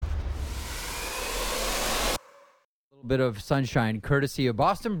Bit of sunshine courtesy of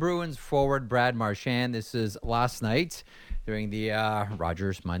Boston Bruins forward Brad Marchand. This is last night during the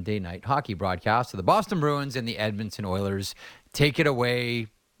Rogers Monday Night Hockey broadcast. So the Boston Bruins and the Edmonton Oilers. Take it away.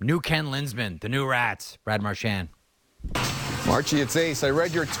 New Ken Lindsman, the new Rats. Brad Marchand. Marchie, it's Ace. I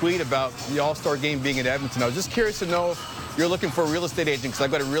read your tweet about the All-Star game being in Edmonton. I was just curious to know if you're looking for a real estate agent, because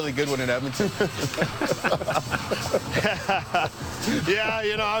I've got a really good one in Edmonton. Yeah,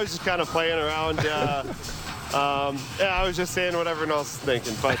 I was just kind of playing around. I was just saying what everyone else is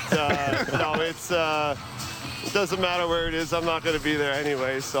thinking. But, no, it doesn't matter where it is. I'm not going to be there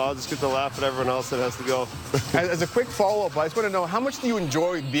anyway, so I'll just get to laugh at everyone else that has to go. As a quick follow-up, I just want to know, how much do you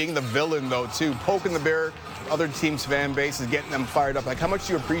enjoy being the villain, though, too? Poking the bear, other teams' fan bases, getting them fired up. Like, how much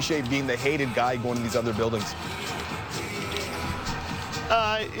do you appreciate being the hated guy going to these other buildings?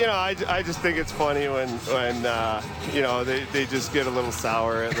 I just think it's funny when they just get a little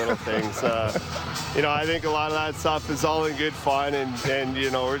sour at little things. I think a lot of that stuff is all in good fun, and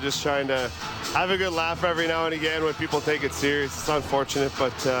we're just trying to have a good laugh every now and again when people take it serious. It's unfortunate,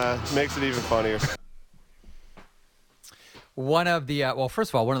 but makes it even funnier. One of the,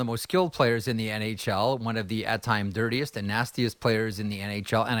 first of all, one of the most skilled players in the NHL, one of the, at times, dirtiest and nastiest players in the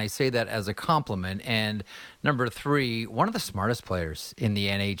NHL, and I say that as a compliment. And number three, one of the smartest players in the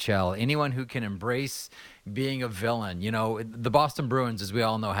NHL, anyone who can embrace being a villain. The Boston Bruins, as we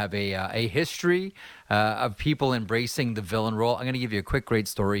all know, have a history of people embracing the villain role. I'm going to give you a quick, great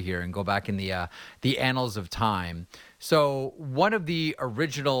story here and go back in the annals of time. So one of the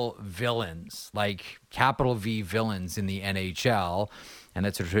original villains, like capital V villains in the NHL, and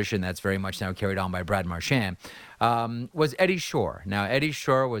that's a tradition that's very much now carried on by Brad Marchand, was Eddie Shore. Now, Eddie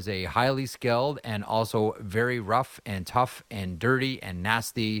Shore was a highly skilled and also very rough and tough and dirty and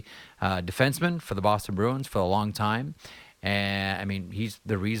nasty defenseman for the Boston Bruins for a long time. And, I mean, he's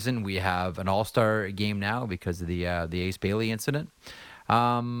the reason we have an all-star game now because of the Ace Bailey incident.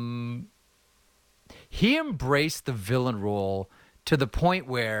 He embraced the villain role to the point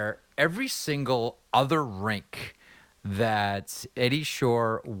where every single other rink that Eddie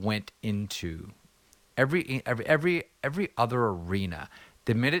Shore went into, every other arena,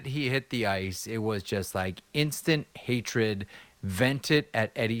 the minute he hit the ice, it was just like instant hatred vented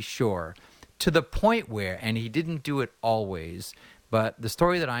at Eddie Shore, to the point where, and he didn't do it always, but the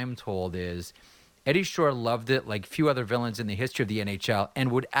story that I'm told is Eddie Shore loved it like few other villains in the history of the NHL,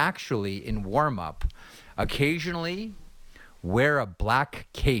 and would actually, in warm-up, occasionally wear a black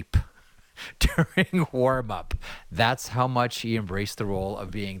cape during warm-up. That's how much he embraced the role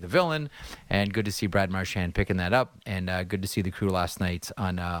of being the villain, and good to see Brad Marchand picking that up, and good to see the crew last night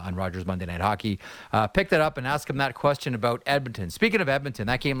on Rogers Monday Night Hockey pick that up and ask him that question about Edmonton. Speaking of Edmonton,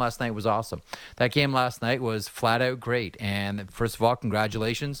 that game last night was awesome. That game last night was flat-out great, and first of all,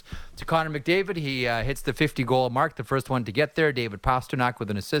 congratulations to Connor McDavid. He hits the 50-goal mark, the first one to get there. David Pastrnak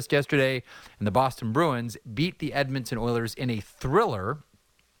with an assist yesterday, and the Boston Bruins beat the Edmonton Oilers in a thriller.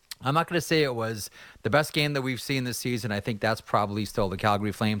 I'm not going to say it was the best game that we've seen this season. I think that's probably still the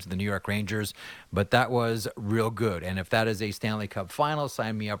Calgary Flames and the New York Rangers, but that was real good. And if that is a Stanley Cup final,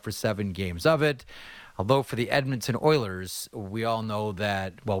 sign me up for 7 games of it. Although for the Edmonton Oilers, we all know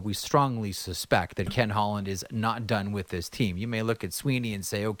that, we strongly suspect that Ken Holland is not done with this team. You may look at Sweeney and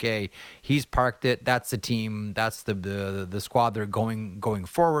say, okay, he's parked it. That's the team. That's the squad they're going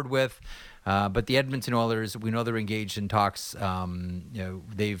forward with. But the Edmonton Oilers, we know they're engaged in talks.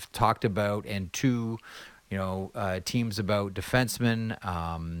 They've talked about, and two, teams about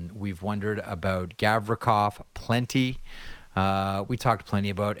defensemen. We've wondered about Gavrikov plenty. We talked plenty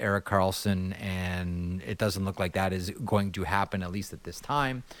about Erik Karlsson, and it doesn't look like that is going to happen, at least at this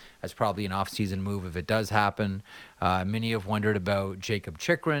time. That's probably an off-season move if it does happen. Many have wondered about Jacob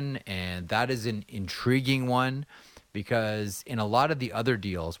Chychrun, and that is an intriguing one. Because in a lot of the other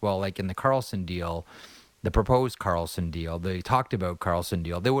deals, like in the Karlsson deal, the proposed Karlsson deal, they talked about Karlsson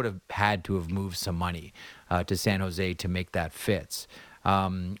deal, they would have had to have moved some money to San Jose to make that fit.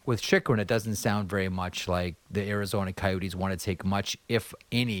 With Chychrun, it doesn't sound very much like the Arizona Coyotes want to take much, if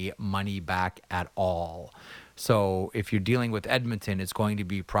any, money back at all. So if you're dealing with Edmonton, it's going to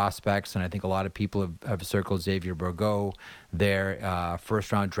be prospects, and I think a lot of people have circled Xavier Bourgault there,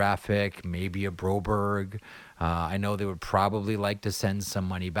 first-round draft pick, maybe a Broberg. I know they would probably like to send some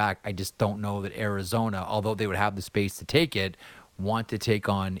money back. I just don't know that Arizona, although they would have the space to take it, want to take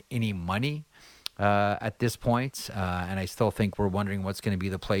on any money at this point. And I still think we're wondering what's going to be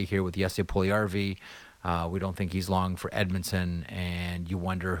the play here with Jesse Puljujärvi. We don't think he's long for Edmonton, and you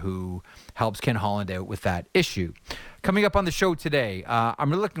wonder who helps Ken Holland out with that issue. Coming up on the show today,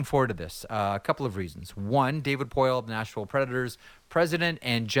 I'm really looking forward to this. A couple of reasons. One, David Poile of the Nashville Predators president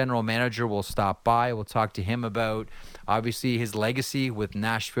and general manager, will stop by. We'll talk to him about, obviously, his legacy with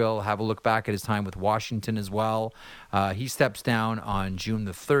Nashville, have a look back at his time with Washington as well. He steps down on June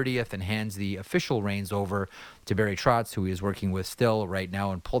the 30th and hands the official reins over to Barry Trotz, who he is working with still right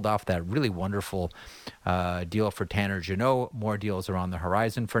now, and pulled off that really wonderful deal for Tanner Jeannot. More deals are on the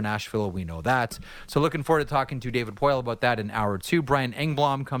horizon for Nashville. We know that. So looking forward to talking to David Poile about that in hour 2. Brian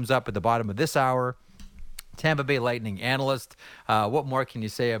Engblom comes up at the bottom of this hour. Tampa Bay Lightning analyst. What more can you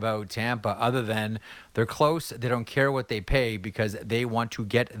say about Tampa other than they're close? They don't care what they pay because they want to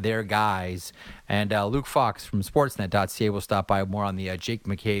get their guys. And Luke Fox from Sportsnet.ca will stop by more on the Jake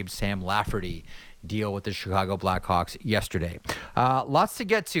McCabe, Sam Lafferty deal with the Chicago Blackhawks yesterday. Lots to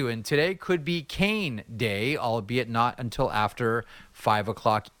get to, and today could be Kane Day, albeit not until after 5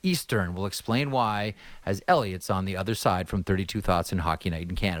 o'clock Eastern. We'll explain why as Elliot's on the other side from 32 Thoughts and Hockey Night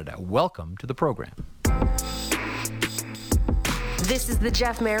in Canada. Welcome to the program. This is the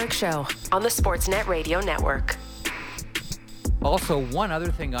Jeff Marek Show on the Sportsnet Radio Network. Also, one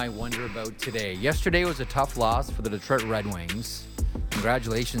other thing I wonder about today. Yesterday was a tough loss for the Detroit Red Wings.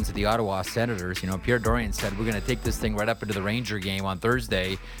 Congratulations to the Ottawa Senators. Pierre Dorian said we're going to take this thing right up into the Ranger game on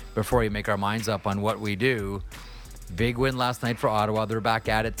Thursday before we make our minds up on what we do. Big win last night for Ottawa. They're back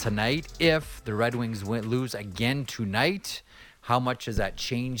at it tonight. If the Red Wings lose again tonight, how much does that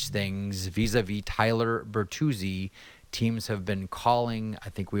change things vis-a-vis Tyler Bertuzzi? Teams have been calling. I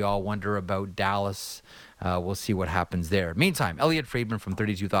think we all wonder about Dallas. We'll see what happens there. Meantime, Elliot Friedman from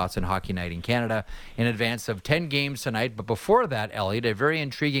 32 Thoughts and Hockey Night in Canada in advance of 10 games tonight. But before that, Elliot, a very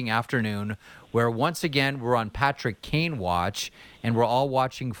intriguing afternoon where once again we're on Patrick Kane watch and we're all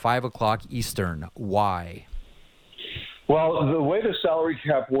watching 5 o'clock Eastern. Why? Well, the way the salary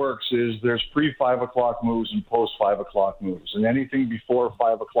cap works is there's pre-5 o'clock moves and post-5 o'clock moves. And anything before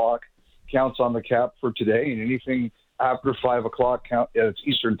 5 o'clock counts on the cap for today, and anything after 5 o'clock, it's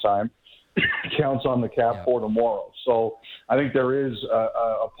Eastern time, counts on the cap for tomorrow. So I think there is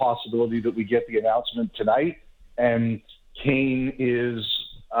a possibility that we get the announcement tonight, and Kane is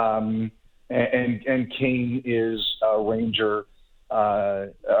Kane is a Ranger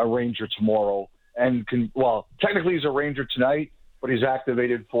tomorrow. And technically he's a Ranger tonight, but he's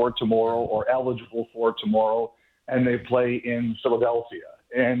activated for tomorrow or eligible for tomorrow, and they play in Philadelphia.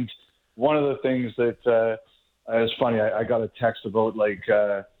 And one of the things that it's funny, I got a text about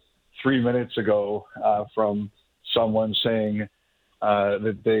 3 minutes ago from someone saying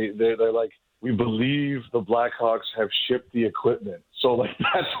that they're like, we believe the Blackhawks have shipped the equipment. So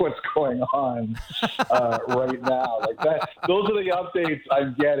that's what's going on right now. Those are the updates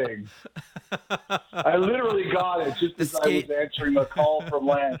I'm getting. I literally got it just as I was answering a call from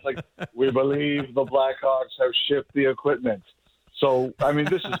Lance. We believe the Blackhawks have shipped the equipment. So I mean,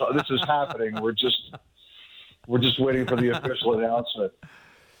 this is happening. We're just waiting for the official announcement.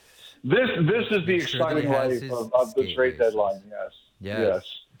 This is the exciting life of the trade deadline. Yes.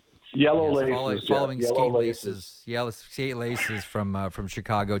 Yellow laces. Following skate laces from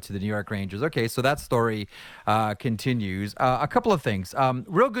Chicago to the New York Rangers. Okay, so that story continues. A couple of things.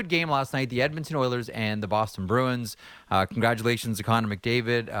 Real good game last night. The Edmonton Oilers and the Boston Bruins. Congratulations to Connor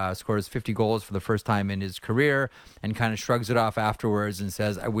McDavid. Scores 50 goals for the first time in his career and kind of shrugs it off afterwards and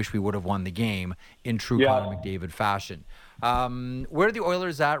says, I wish we would have won the game in true Connor McDavid fashion. Where are the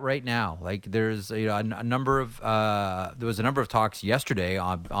Oilers at right now? There's a number of there was a number of talks yesterday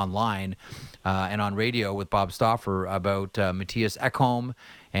online and on radio with Bob Stauffer about Matthias Ekholm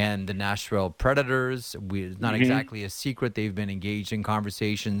and the Nashville Predators. It's not exactly a secret they've been engaged in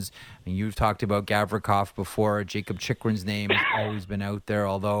conversations. I mean, you've talked about Gavrikov before. Jacob Chikrin's name has always been out there,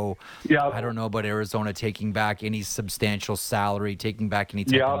 although I don't know about Arizona taking back any substantial salary, taking back any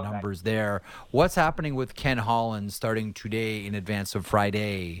type of numbers there. What's happening with Ken Holland starting today in advance of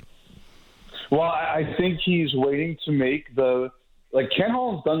Friday? Well, I think he's waiting to make Ken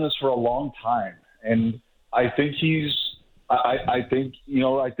Holland's done this for a long time, and I think I think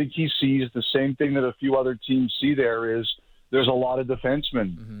he sees the same thing that a few other teams see. There's a lot of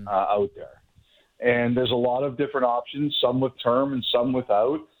defensemen out there, and there's a lot of different options, some with term and some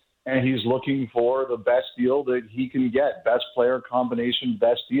without, and he's looking for the best deal that he can get, best player combination,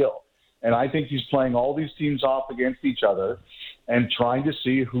 best deal. And I think he's playing all these teams off against each other and trying to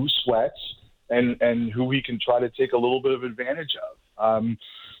see who sweats and who he can try to take a little bit of advantage of.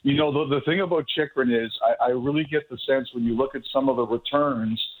 The thing about Chychrun is I really get the sense when you look at some of the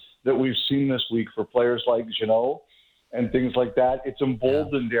returns that we've seen this week for players like Jeannot and things like that, it's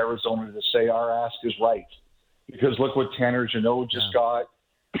emboldened Arizona to say our ask is right. Because look what Tanner Jeannot just got.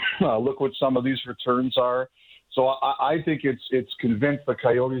 Look what some of these returns are. So I think it's convinced the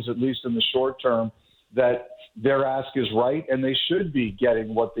Coyotes, at least in the short term, that their ask is right and they should be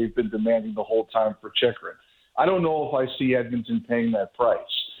getting what they've been demanding the whole time for Chychrun. I don't know if I see Edmonton paying that price.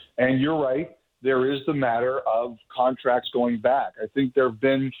 And you're right, there is the matter of contracts going back. I think there's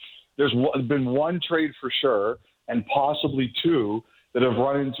been one trade for sure, and possibly two, that have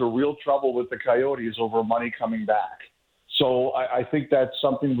run into real trouble with the Coyotes over money coming back. So I think that's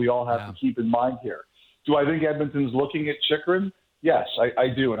something we all have to keep in mind here. Do I think Edmonton's looking at Chychrun? Yes, I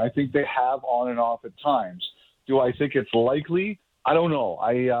do, and I think they have on and off at times. Do I think it's likely? I don't know.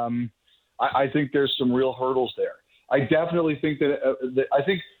 I think there's some real hurdles there. I definitely think that I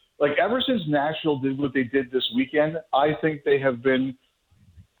think, like, ever since Nashville did what they did this weekend, I think they have been.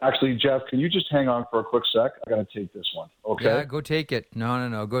 Actually, Jeff, can you just hang on for a quick sec? I got to take this one. Okay. Yeah, go take it.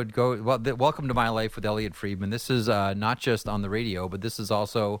 No. Go. Well, welcome to My Life with Elliot Friedman. This is not just on the radio, but this is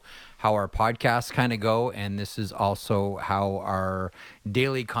also how our podcasts kind of go, and this is also how our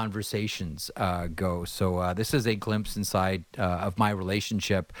daily conversations go. So this is a glimpse inside of my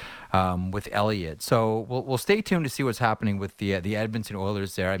relationship with Elliot. So we'll stay tuned to see what's happening with the Edmonton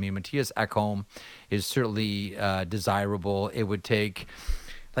Oilers there. I mean, Matthias Ekholm is certainly desirable. It would take.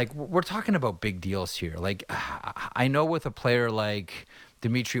 Like, we're talking about big deals here. Like, I know with a player like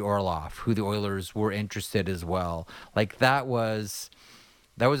Dmitry Orlov, who the Oilers were interested as well, like that was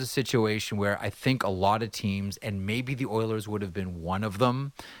a situation where I think a lot of teams, and maybe the Oilers would have been one of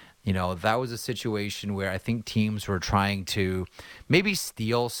them, you know, that was a situation where I think teams were trying to, maybe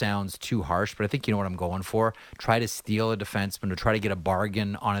steal sounds too harsh, but I think you know what I'm going for. Try to steal a defenseman or try to get a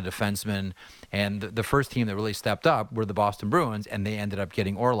bargain on a defenseman. And the first team that really stepped up were the Boston Bruins, and they ended up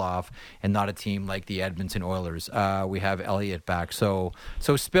getting Orlov and not a team like the Edmonton Oilers. We have Elliot back. So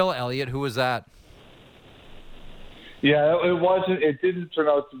spill, Elliot, who was that? Yeah, it didn't turn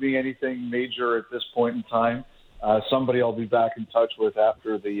out to be anything major at this point in time. Somebody I'll be back in touch with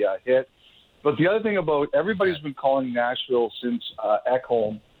after the hit. But the other thing about everybody's been calling Nashville since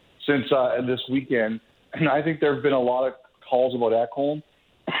Ekholm, since this weekend, and I think there have been a lot of calls about Ekholm.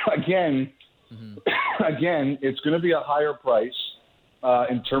 Again, it's going to be a higher price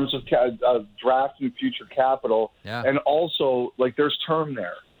in terms of draft and future capital, and also like there's term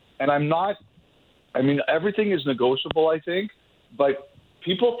there. And everything is negotiable, I think, but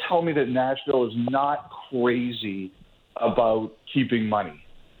people tell me that Nashville is not crazy about keeping money,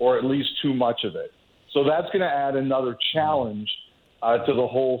 or at least too much of it. So that's going to add another challenge to the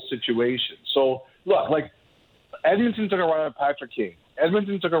whole situation. So, look, like Edmonton took a run at Patrick Kane.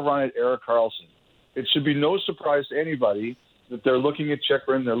 Edmonton took a run at Erik Karlsson. It should be no surprise to anybody that they're looking at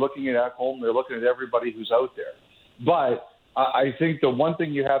Chychrun, they're looking at Ekholm, they're looking at everybody who's out there. But I think the one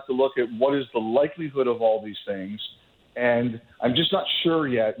thing you have to look at, what is the likelihood of all these things? And I'm just not sure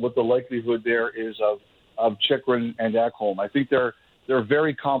yet what the likelihood there is of Chychrun and Ekholm. I think they're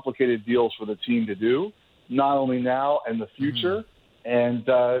very complicated deals for the team to do, not only now and the future. And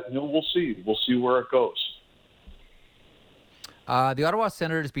we'll see. We'll see where it goes. The Ottawa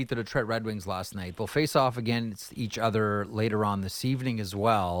Senators beat the Detroit Red Wings last night. They'll face off against each other later on this evening as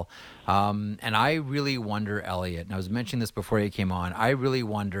well. And I really wonder, Elliot, and I was mentioning this before you came on, I really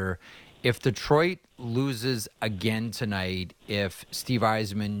wonder if Detroit loses again tonight, if Steve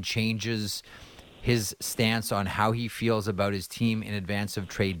Yzerman changes his stance on how he feels about his team in advance of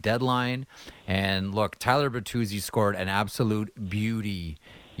trade deadline. And look, Tyler Bertuzzi scored an absolute beauty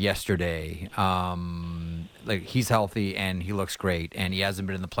yesterday. Like, he's healthy and he looks great, and he hasn't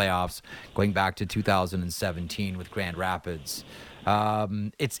been in the playoffs going back to 2017 with Grand Rapids.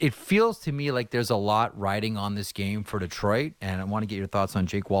 It feels to me like there's a lot riding on this game for Detroit, and I want to get your thoughts on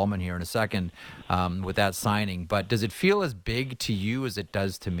Jake Wallman here in a second with that signing. But does it feel as big to you as it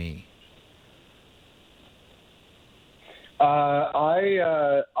does to me?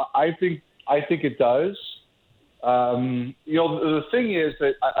 I think it does. The thing is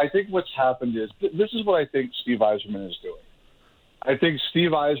that I think what's happened is this is what I think Steve Yzerman is doing. I think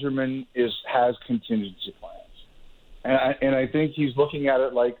Steve Yzerman has contingency plans. And I think he's looking at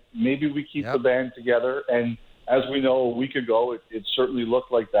it like maybe we keep the band together. And as we know, a week ago, it certainly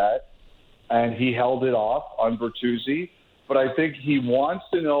looked like that. And he held it off on Bertuzzi. But I think he wants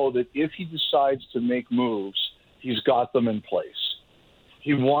to know that if he decides to make moves, he's got them in place.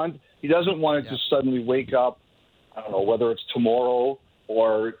 He doesn't want it to suddenly wake up, I don't know, whether it's tomorrow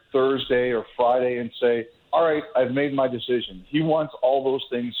or Thursday or Friday, and say, all right, I've made my decision. He wants all those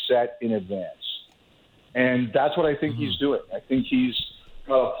things set in advance. And that's what I think he's doing. I think he's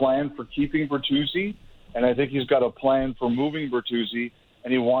got a plan for keeping Bertuzzi, and I think he's got a plan for moving Bertuzzi,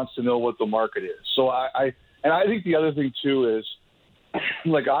 and he wants to know what the market is. So I think the other thing, too, is,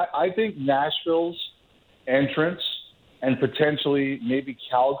 like, I think Nashville's entrance and potentially maybe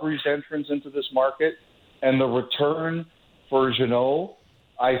Calgary's entrance into this market and the return for Jeannot,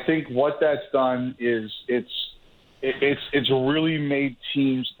 I think what that's done is it's really made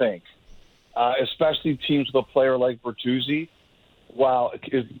teams think, especially teams with a player like Bertuzzi. Wow,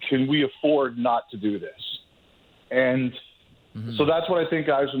 can we afford not to do this? And so that's what I think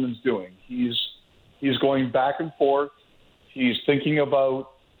Yzerman's doing. He's going back and forth. He's thinking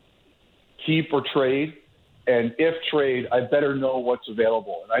about keep or trade. And if trade, I better know what's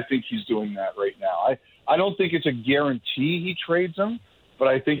available. And I think he's doing that right now. I don't think it's a guarantee he trades him, but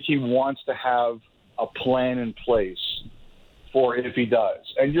I think he wants to have a plan in place for if he does.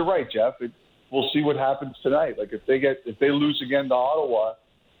 And you're right, Jeff. We'll see what happens tonight. Like if they lose again to Ottawa,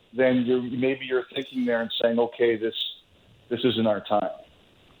 then maybe you're thinking there and saying, okay, this isn't our time.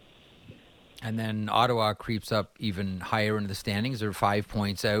 And then Ottawa creeps up even higher into the standings. They're 5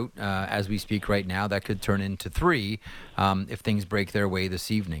 points out as we speak right now. That could turn into 3 if things break their way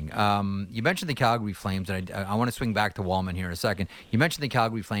this evening. You mentioned the Calgary Flames, and I want to swing back to Wallman here in a second. You mentioned the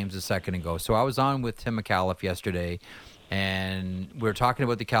Calgary Flames a second ago. So I was on with Tim McAuliffe yesterday, and we were talking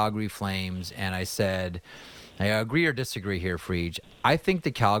about the Calgary Flames, and I said, I agree or disagree here, Friedge. I think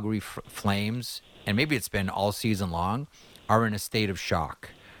the Calgary Flames, and maybe it's been all season long, are in a state of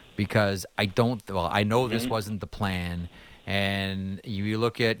shock. Because I know this wasn't the plan, and you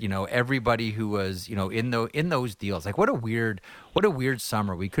look at everybody who was in those deals. Like what a weird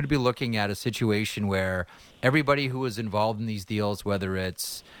summer. We could be looking at a situation where everybody who was involved in these deals, whether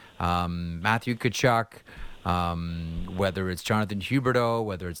it's Matthew Tkachuk, whether it's Jonathan Huberdeau,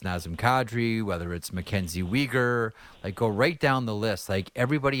 whether it's Nazem Kadri, whether it's Mackenzie Weegar, like go right down the list. Like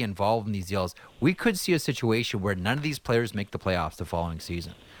everybody involved in these deals, we could see a situation where none of these players make the playoffs the following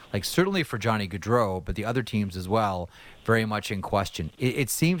season. Like certainly for Johnny Gaudreau, but the other teams as well, very much in question. It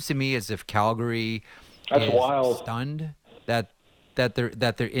seems to me as if Calgary is stunned that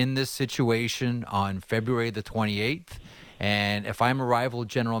they're in this situation on February the 28th. And if I'm a rival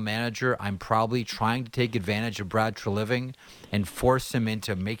general manager, I'm probably trying to take advantage of Brad Treliving and force him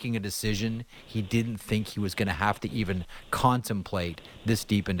into making a decision he didn't think he was going to have to even contemplate this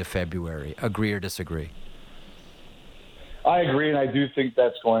deep into February. Agree or disagree? I agree, and I do think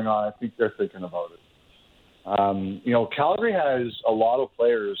that's going on. I think they're thinking about it. Calgary has a lot of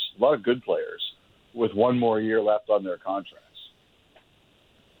players, a lot of good players, with one more year left on their contracts.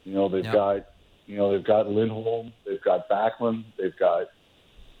 They've got Lindholm, they've got Backlund, they've got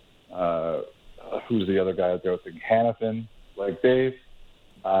who's the other guy out there? I think Hanifin. Like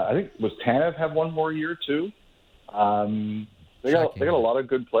I think was Tanev have one more year too. They got a lot of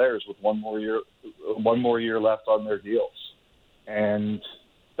good players with one more year left on their deals. And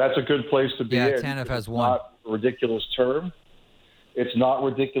that's a good place to be in. Tanev has one. Not a ridiculous term. It's not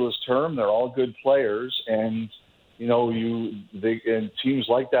ridiculous term. They're all good players, and and teams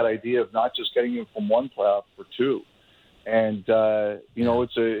like that idea of not just getting him from one playoff for two. And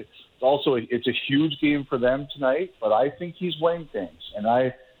it's a huge game for them tonight. But I think he's weighing things, and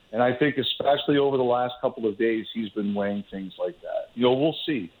I think especially over the last couple of days, he's been weighing things like that. We'll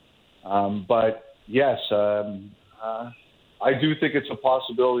see. But yes. I do think it's a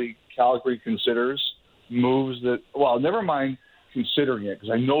possibility Calgary considers moves that, well, never mind considering it,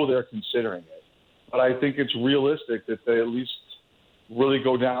 because I know they're considering it. But I think it's realistic that they at least really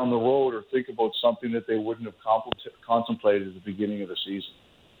go down the road or think about something that they wouldn't have contemplated at the beginning of the season.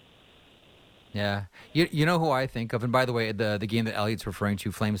 Yeah. You know who I think of? And by the way, the game that Elliott's referring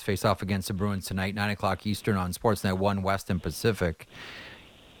to, Flames face off against the Bruins tonight, 9 o'clock Eastern on Sportsnet 1 West and Pacific.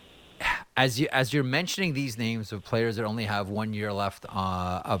 As you're mentioning these names of players that only have 1 year left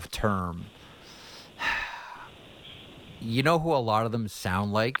of term, you know who a lot of them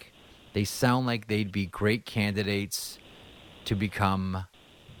sound like? They sound like they'd be great candidates to become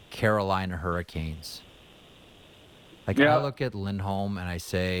Carolina Hurricanes. I look at Lindholm and I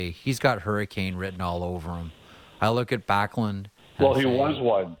say, he's got Hurricane written all over him. I look at Backlund. Well, he was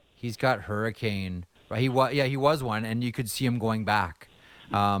one. He's got Hurricane. He was one, and you could see him going back.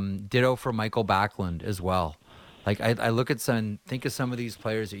 Ditto for Michael Backlund as well. Like I look at think of some of these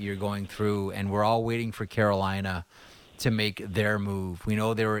players that you're going through, and we're all waiting for Carolina to make their move. We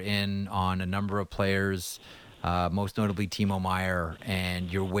know they were in on a number of players, most notably Timo Meier, and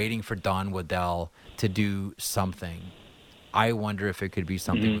you're waiting for Don Waddell to do something. I wonder if it could be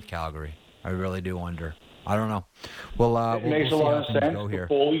something with Calgary. I really do wonder. I don't know. Well, it makes a lot of sense.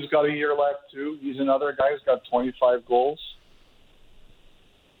 Foley's got a year left too. He's another guy who's got 25 goals.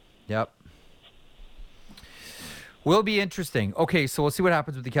 Yep. Will be interesting. Okay, so we'll see what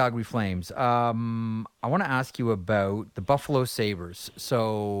happens with the Calgary Flames. I want to ask you about the Buffalo Sabres.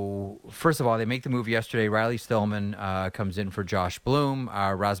 So, first of all, they make the move yesterday. Riley Stillman comes in for Josh Bloom.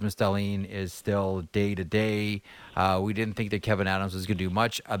 Rasmus Dahlin is still day-to-day. We didn't think that Kevin Adams was going to do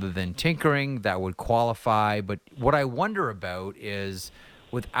much other than tinkering. That would qualify. But what I wonder about is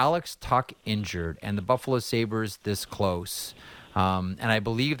with Alex Tuch injured and the Buffalo Sabres this close, and I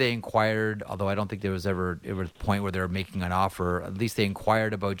believe they inquired, although I don't think there was ever a point where they were making an offer, at least they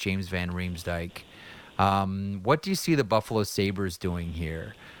inquired about James Van Riemsdyk. What do you see the Buffalo Sabres doing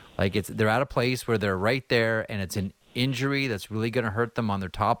here? Like they're at a place where they're right there and it's an injury that's really going to hurt them on their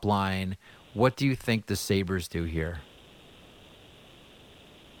top line. What do you think the Sabres do here?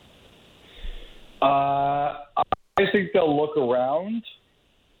 I think they'll look around.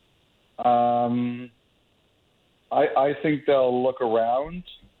 I think they'll look around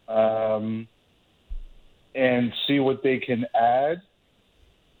and see what they can add.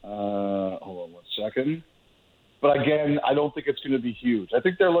 Hold on one second. But again, I don't think it's going to be huge. I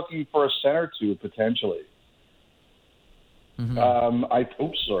think they're looking for a center too, potentially. Mm-hmm. I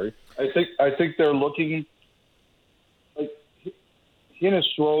think they're looking. Like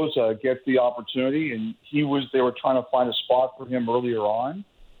Hinostroza gets the opportunity, and they were trying to find a spot for him earlier on.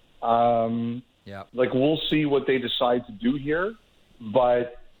 Yeah. Like, we'll see what they decide to do here,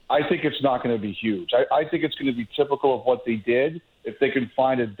 but I think it's not going to be huge. I think it's going to be typical of what they did if they can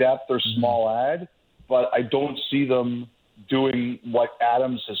find a depth or small ad, but I don't see them doing what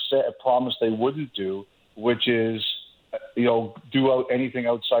Adams has promised they wouldn't do, which is, do anything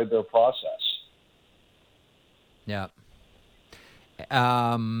outside their process. Yeah.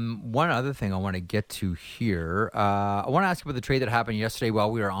 One other thing I want to get to here, I want to ask about the trade that happened yesterday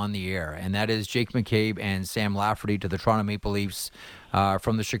while we were on the air, and that is Jake McCabe and Sam Lafferty to the Toronto Maple Leafs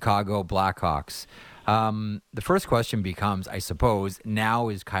from the Chicago Blackhawks. The first question becomes, I suppose, now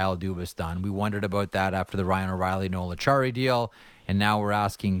is Kyle Dubas done? We wondered about that after the Ryan O'Reilly Noel Acciari deal, and now we're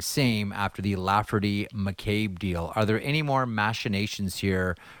asking same after the Lafferty McCabe deal. Are there any more machinations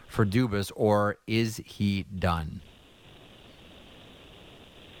here for Dubas, or is he done?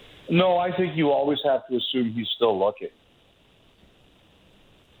 No, I think you always have to assume he's still looking.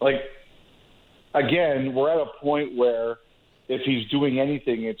 Like, again, we're at a point where if he's doing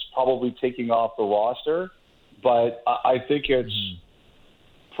anything, it's probably taking off the roster. But I think it's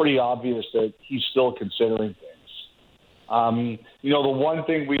pretty obvious that he's still considering things. The one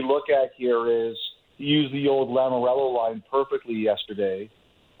thing we look at here is he used the old Lamoriello line perfectly yesterday.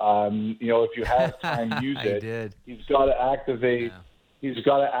 If you have time, use it. Did. He's got to activate. Yeah. He's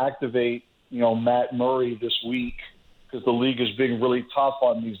got to activate, Matt Murray this week because the league is being really tough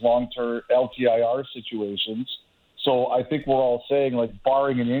on these long-term LTIR situations. So I think we're all saying, like,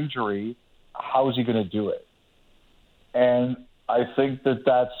 barring an injury, how is he going to do it? And I think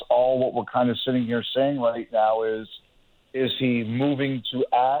that's all what we're kind of sitting here saying right now is he moving to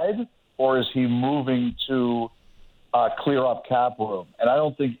add or is he moving to clear up cap room? And I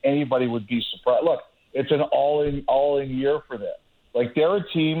don't think anybody would be surprised. Look, it's an all-in year for them. Like, they're a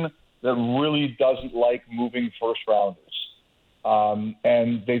team that really doesn't like moving first-rounders.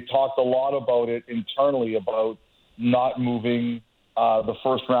 And they talked a lot about it internally about not moving the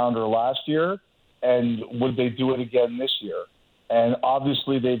first-rounder last year, and would they do it again this year? And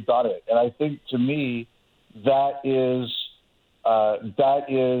obviously they've done it. And I think, to me, that is a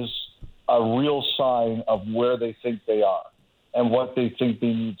real sign of where they think they are and what they think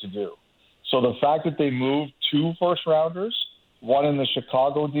they need to do. So the fact that they moved 2 first-rounders, one in the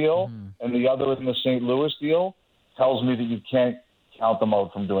Chicago deal and the other in the St. Louis deal, tells me that you can't count them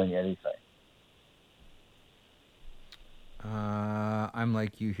out from doing anything. I'm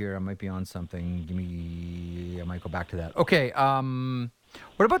like you here. I might be on something. I might go back to that. Okay.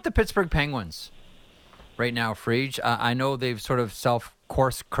 What about the Pittsburgh Penguins right now, Frege? I know they've sort of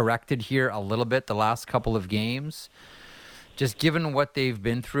self-course corrected here a little bit the last couple of games. Just given what they've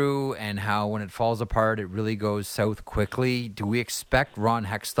been through and how when it falls apart, it really goes south quickly, do we expect Ron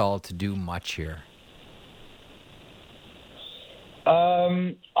Hextall to do much here?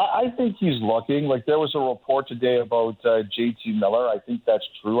 I think he's looking. Like, there was a report today about JT Miller. I think that's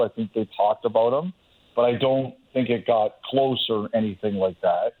true. I think they talked about him, but I don't think it got close or anything like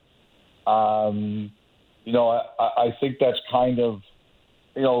that. I think that's kind of,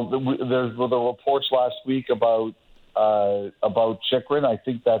 there's the reports last week about Chychrun. I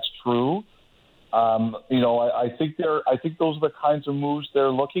think that's true. I think those are the kinds of moves they're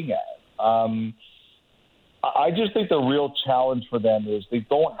looking at. I just think the real challenge for them is they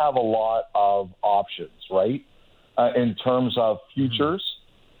don't have a lot of options, right, in terms of futures.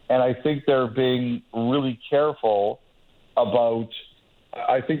 And I think they're being really careful about –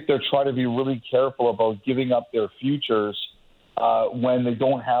 I think they're trying to be really careful about giving up their futures when they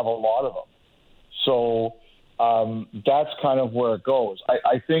don't have a lot of them. So that's kind of where it goes.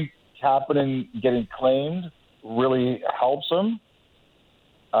 I think Kapanen getting claimed really helps him.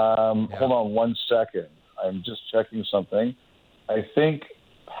 Hold on 1 second. I'm just checking something. I think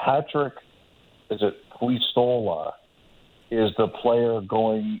Patrick, is it Puistola, is the player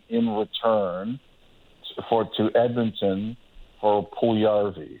going in return to Edmonton for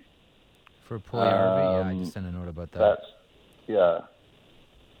Puljujarvi. For Puljujarvi, yeah, I just sent a note about that.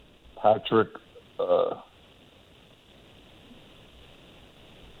 Patrick,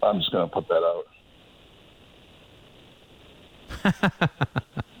 I'm just going to put that out.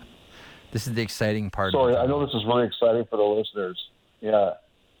 This is the exciting part. Sorry, I know this is really exciting for the listeners. Yeah.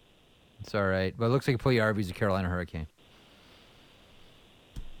 It's all right. But it looks like Puljujarvi's a Carolina Hurricane.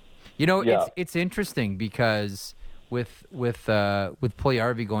 It's interesting because with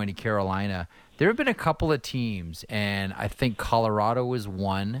Puljujarvi going to Carolina, there have been a couple of teams, and I think Colorado is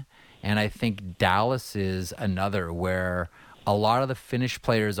one, and I think Dallas is another, where a lot of the Finnish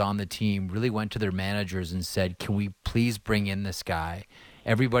players on the team really went to their managers and said, "Can we please bring in this guy?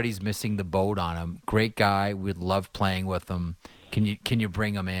 Everybody's missing the boat on him. Great guy. We'd love playing with him. Can you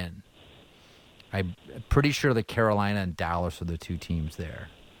bring him in?" I'm pretty sure that Carolina and Dallas are the two teams there.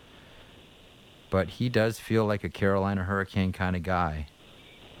 But he does feel like a Carolina Hurricane kind of guy.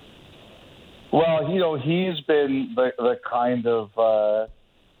 Well, he's been the kind of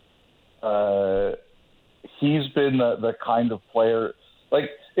the kind of player.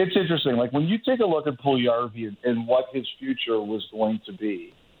 Like, it's interesting. Like, when you take a look at Puljujarvi and what his future was going to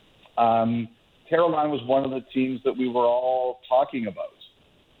be, Carolina was one of the teams that we were all talking about.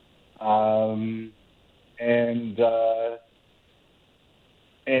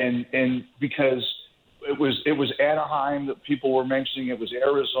 And because it was Anaheim that people were mentioning, it was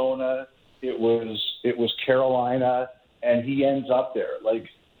Arizona, it was Carolina, and he ends up there. Like,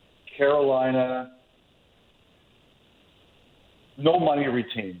 Carolina, no money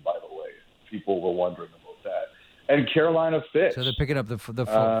retained, by the way. People were wondering about that. And Carolina fits. So they're picking up the full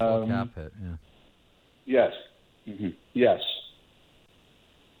cap hit. Yeah. Yes. Mm-hmm. Yes.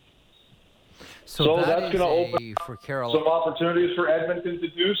 So that's going to open for Carolina some opportunities for Edmonton to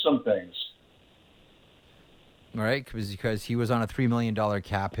do some things. Right, because he was on a $3 million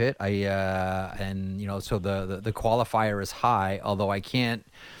cap hit. So the qualifier is high. Although I can't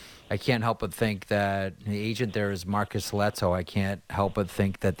help but think that the agent there is Marcus Letzo. I can't help but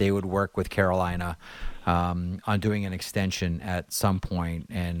think that they would work with Carolina on doing an extension at some point,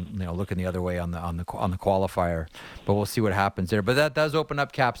 and looking the other way on the qualifier. But we'll see what happens there. But that does open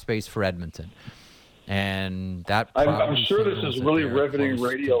up cap space for Edmonton, and that I'm sure this is really riveting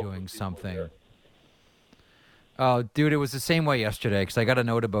radio. Doing something. Oh, dude, it was the same way yesterday because I got a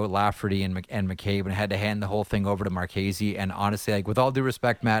note about Lafferty and McCabe, and I had to hand the whole thing over to Marchese. And honestly, like, with all due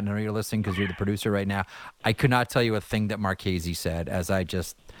respect, Matt, and I know you're listening because you're the producer right now, I could not tell you a thing that Marchese said as I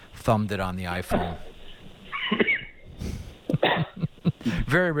just thumbed it on the iPhone.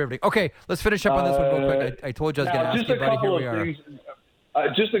 Very riveting. Okay, let's finish up on this one real quick. I told you I was going to ask you about it. Here we are.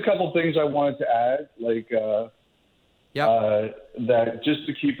 Just a couple things I wanted to add, that just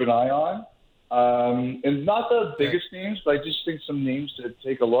to keep an eye on. And not the biggest names, but I just think some names to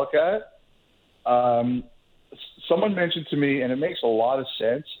take a look at. Someone mentioned to me, and it makes a lot of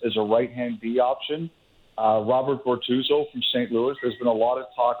sense, as a right-hand B option, Robert Bortuzzo from St. Louis. There's been a lot of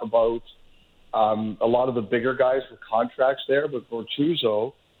talk about a lot of the bigger guys with contracts there, but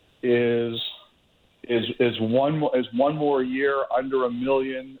Bortuzzo is one more year under $1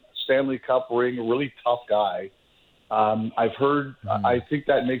 million, Stanley Cup ring, a really tough guy. I've heard. I think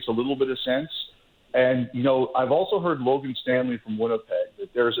that makes a little bit of sense, and I've also heard Logan Stanley from Winnipeg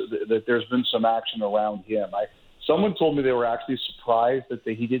that there's been some action around him. Someone told me they were actually surprised that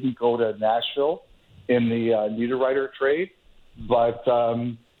he didn't go to Nashville in the Niederreiter trade, but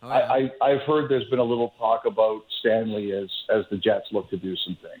I've heard there's been a little talk about Stanley as the Jets look to do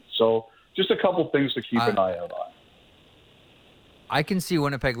some things. So just a couple things to keep an eye out on. I can see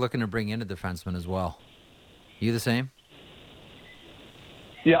Winnipeg looking to bring in a defenseman as well. You the same?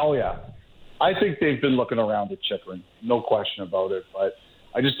 Yeah, oh yeah. I think they've been looking around at Chychrun, no question about it, but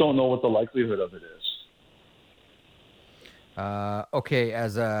I just don't know what the likelihood of it is. Okay,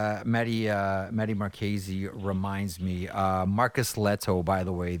 as Matty Marchese reminds me, Marcus Leto, by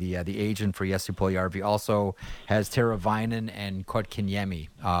the way, the agent for Jesse Puljujarvi, also has Tara Vinen and Kotkaniemi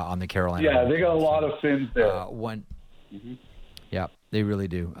on the Carolina. Yeah, they got a lot of Finns there. Yeah, they really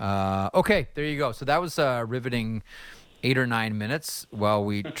do. Okay, there you go. So that was riveting 8 or 9 minutes while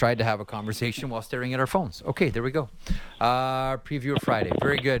we tried to have a conversation while staring at our phones. Okay, there we go. Preview of Friday.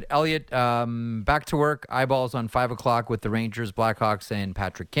 Very good. Elliot, back to work. Eyeballs on 5 o'clock with the Rangers, Blackhawks, and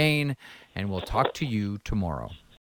Patrick Kane. And we'll talk to you tomorrow.